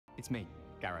it's me,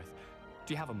 Garreth.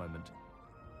 Do you have a moment?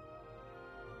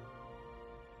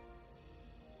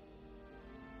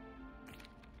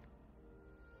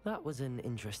 That was an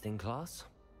interesting class.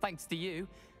 Thanks to you.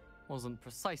 Wasn't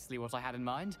precisely what I had in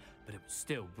mind, but it was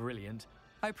still brilliant.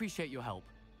 I appreciate your help.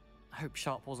 I hope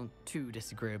Sharp wasn't too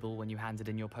disagreeable when you handed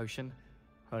in your potion.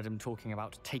 Heard him talking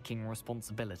about taking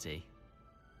responsibility.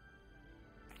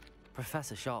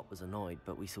 Professor Sharp was annoyed,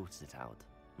 but we sorted it out.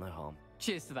 No harm.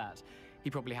 Cheers to that. He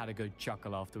probably had a good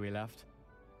chuckle after we left.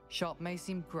 Sharp may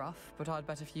seem gruff, but I'd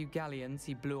bet a few galleons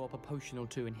he blew up a potion or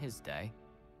two in his day.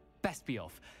 Best be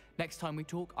off. Next time we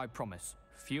talk, I promise,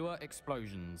 fewer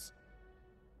explosions.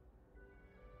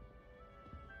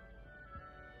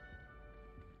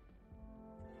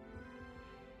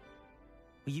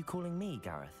 Were you calling me,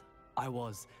 Garreth? I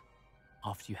was.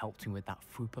 After you helped me with that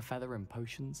Fupa feather and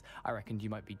potions, I reckoned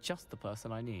you might be just the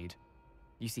person I need.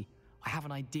 You see, I have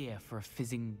an idea for a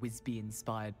fizzing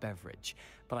Whizbee-inspired beverage,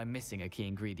 but I'm missing a key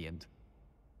ingredient.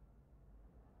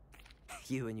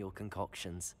 You and your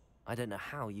concoctions. I don't know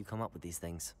how you come up with these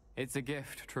things. It's a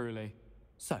gift, truly.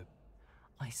 So,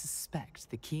 I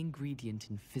suspect the key ingredient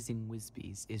in fizzing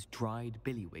Whizbees is dried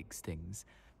billywig stings.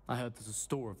 I heard there's a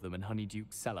store of them in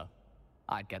Honeyduke's cellar.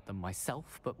 I'd get them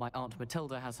myself, but my Aunt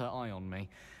Matilda has her eye on me.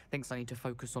 Thinks I need to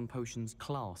focus on potions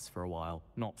class for a while,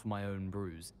 not for my own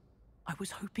brews. I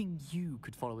was hoping you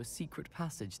could follow a secret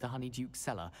passage to Honeyduke's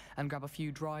cellar and grab a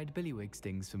few dried billywig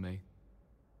stings for me.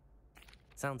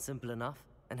 Sounds simple enough.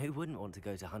 And who wouldn't want to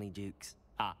go to Honeyduke's?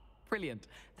 Ah, brilliant.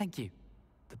 Thank you.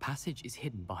 The passage is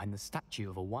hidden behind the statue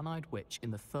of a one-eyed witch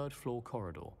in the third-floor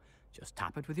corridor. Just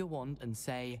tap it with your wand and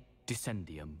say,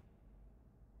 Dissendium.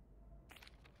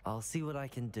 I'll see what I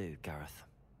can do, Garreth.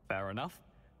 Fair enough.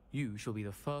 You shall be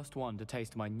the first one to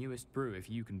taste my newest brew if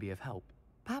you can be of help.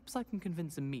 Perhaps I can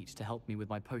convince a meat to help me with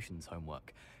my potions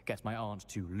homework. Get my aunt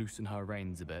to loosen her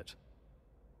reins a bit.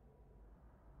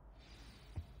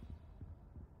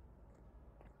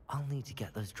 I'll need to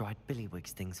get those dried billywig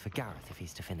stings for Garreth if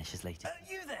he's to finish his latest...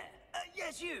 You there?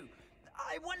 Yes, you.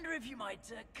 I wonder if you might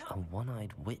A come...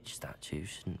 one-eyed witch statue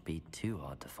shouldn't be too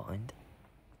hard to find.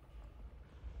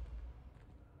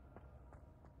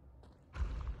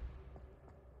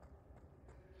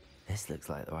 This looks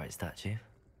like the right statue.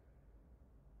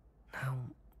 Now,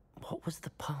 what was the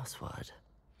password?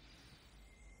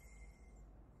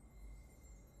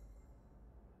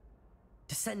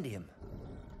 Dissendium.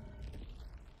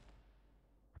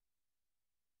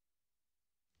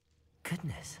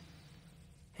 Goodness,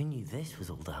 who knew this was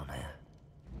all down here?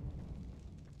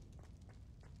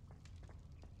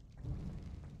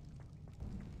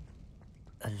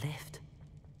 A lift.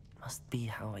 Must be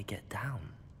how I get down.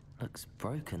 Looks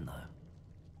broken though.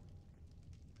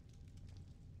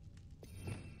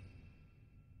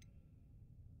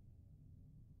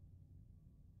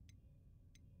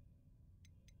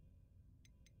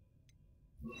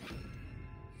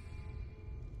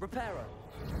 Reparo.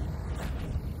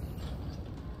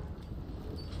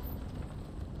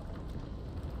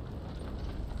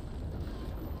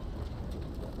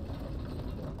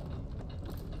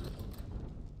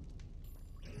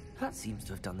 That seems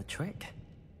to have done the trick.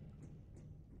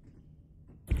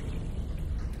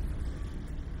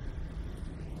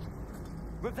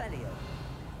 Revelio.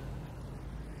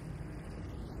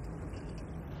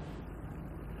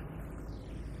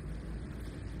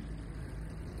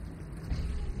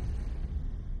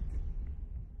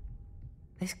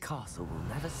 This castle will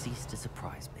never cease to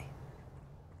surprise me.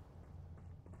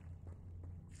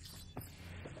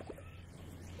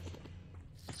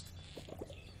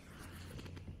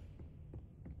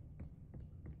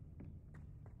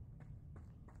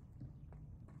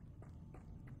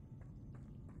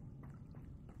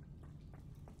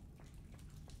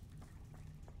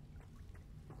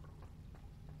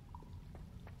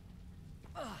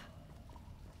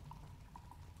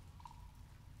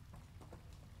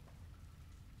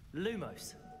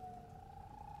 Lumos.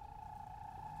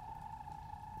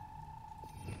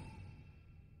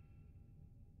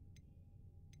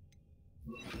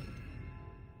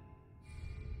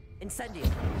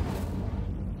 Incendium.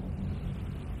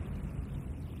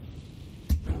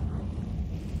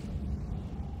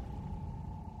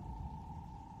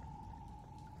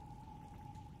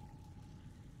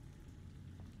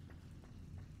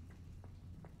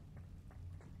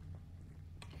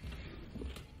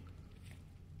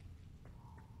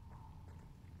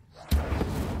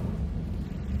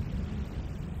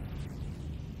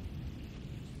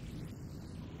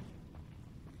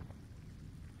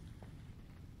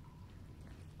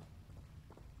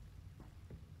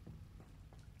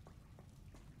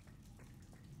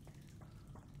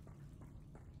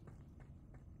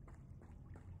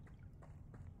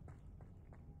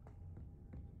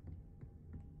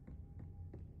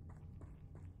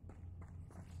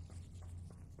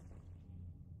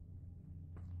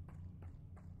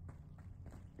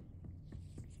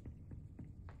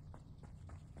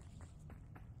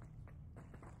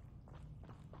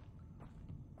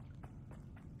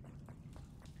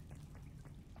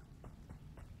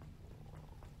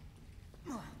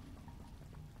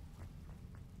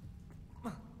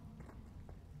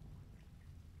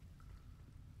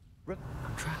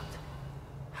 I'm trapped.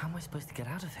 How am I supposed to get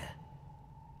out of here?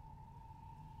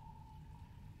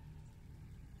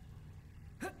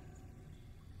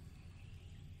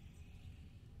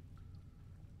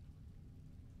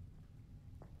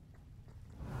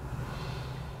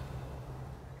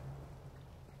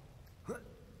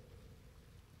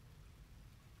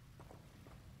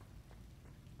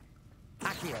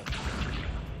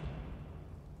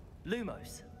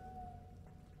 Lumos.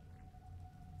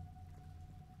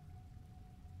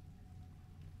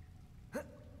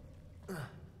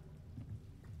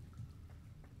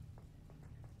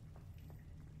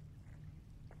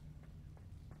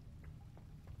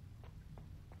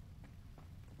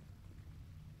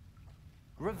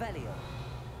 Revelio.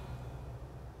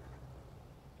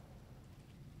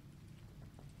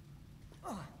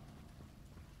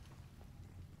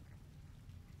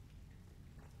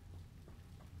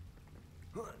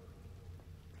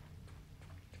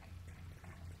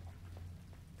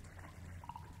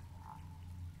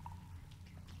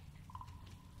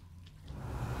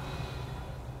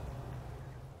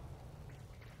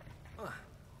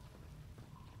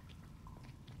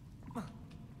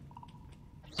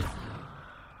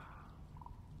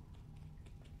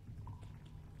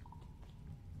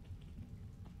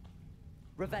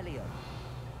 Revelio.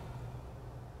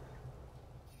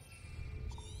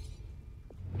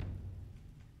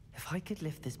 If I could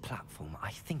lift this platform,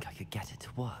 I think I could get it to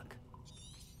work.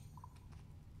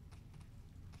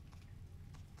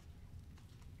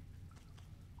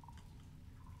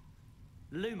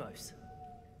 Lumos.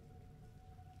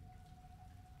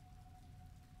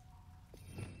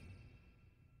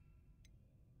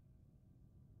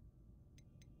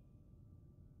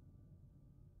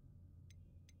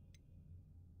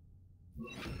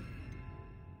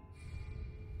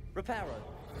 Reparo.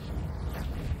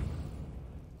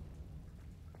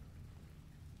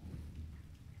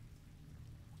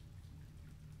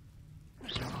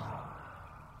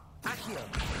 Accio.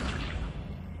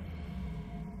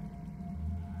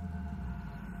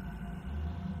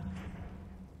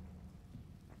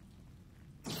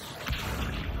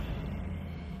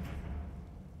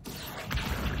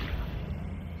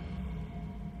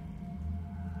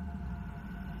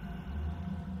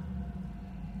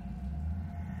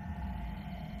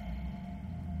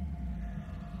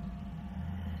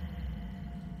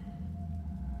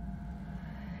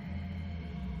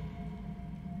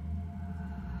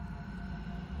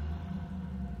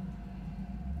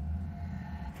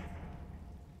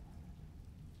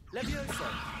 Levioso.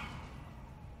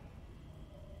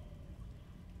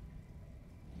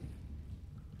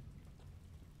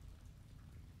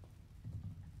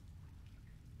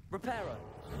 Reparo.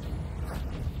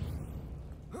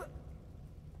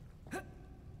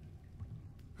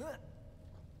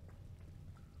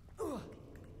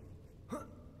 I'm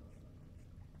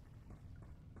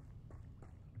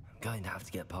going to have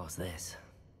to get past this.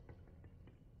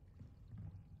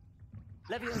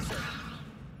 Levioso.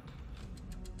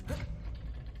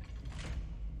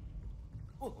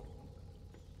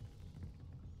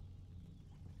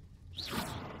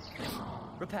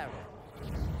 Reparo.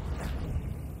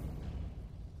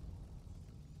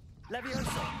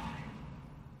 Levioso.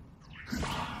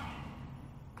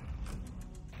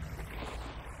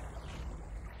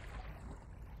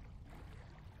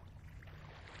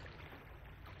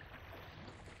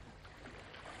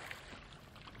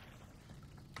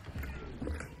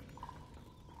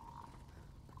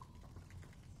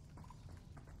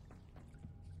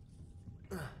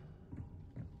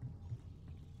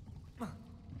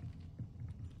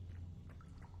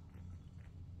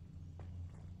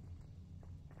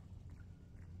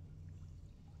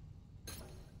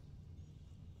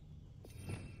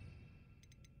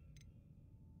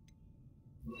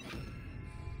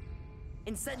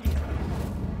 Incendio.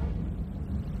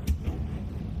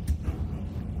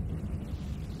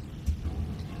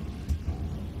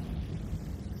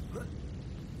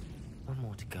 One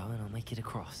more to go and I'll make it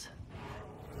across.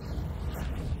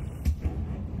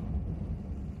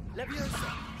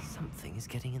 Leviosa. Something is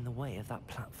getting in the way of that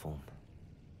platform.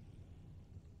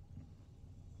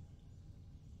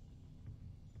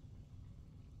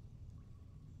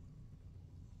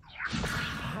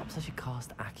 Perhaps I should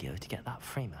cast Accio to get that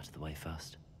frame out of the way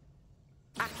first.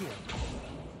 Accio!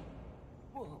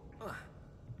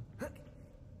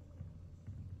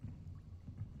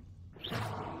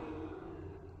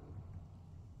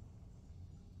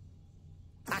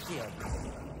 Accio!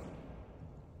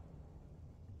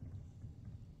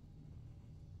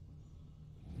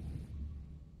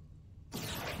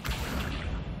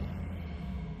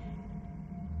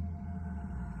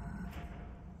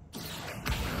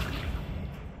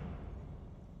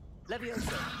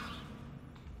 Leviosa.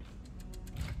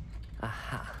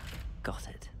 Aha, got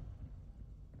it.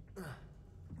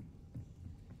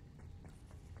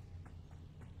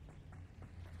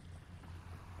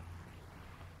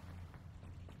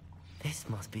 This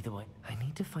must be the way. I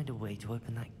need to find a way to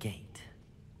open that gate.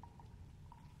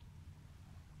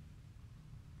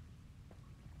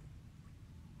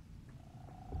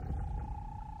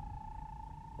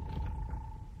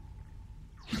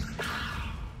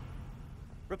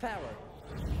 Reparo.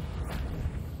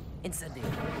 Incendio.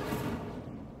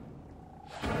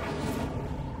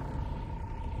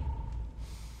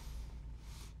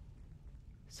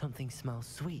 Something smells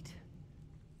sweet.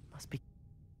 Must be.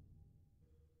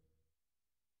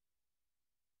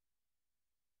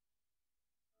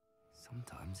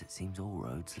 Sometimes it seems all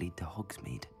roads lead to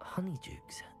Hogsmeade.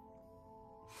 Honeydukes.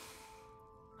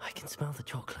 I can smell the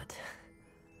chocolate.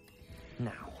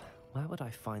 Now, where would I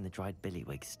find the dried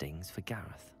billywig stings for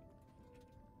Garreth?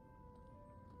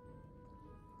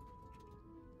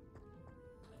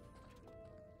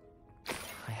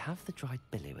 I have the dried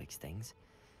billywig stings.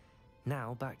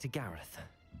 Now back to Garreth.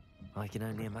 I can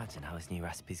only imagine how his new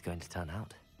recipe's going to turn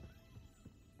out.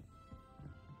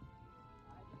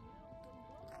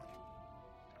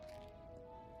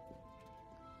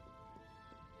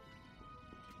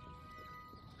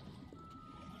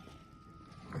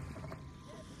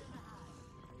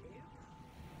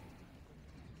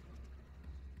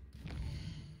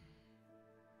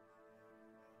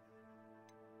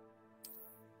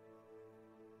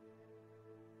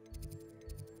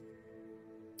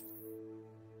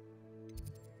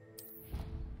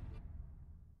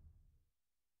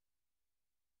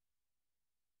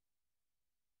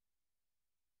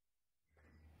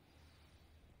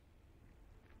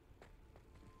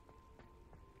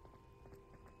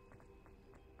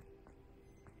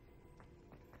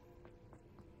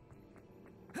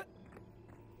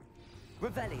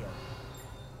 Revelio.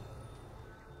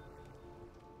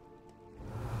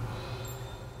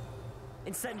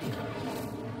 Incendio.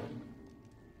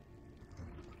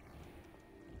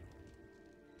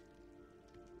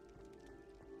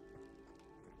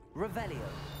 Revelio.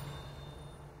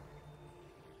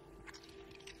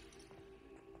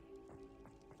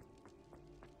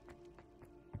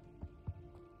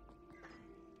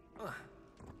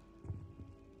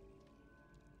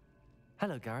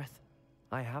 Hello, Garreth.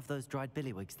 I have those dried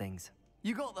billywig things.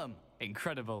 You got them!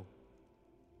 Incredible.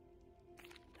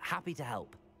 Happy to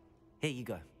help. Here you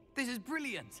go. This is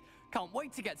brilliant! Can't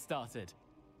wait to get started.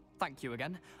 Thank you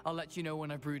again. I'll let you know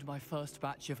when I've brewed my first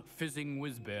batch of fizzing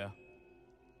whiz beer.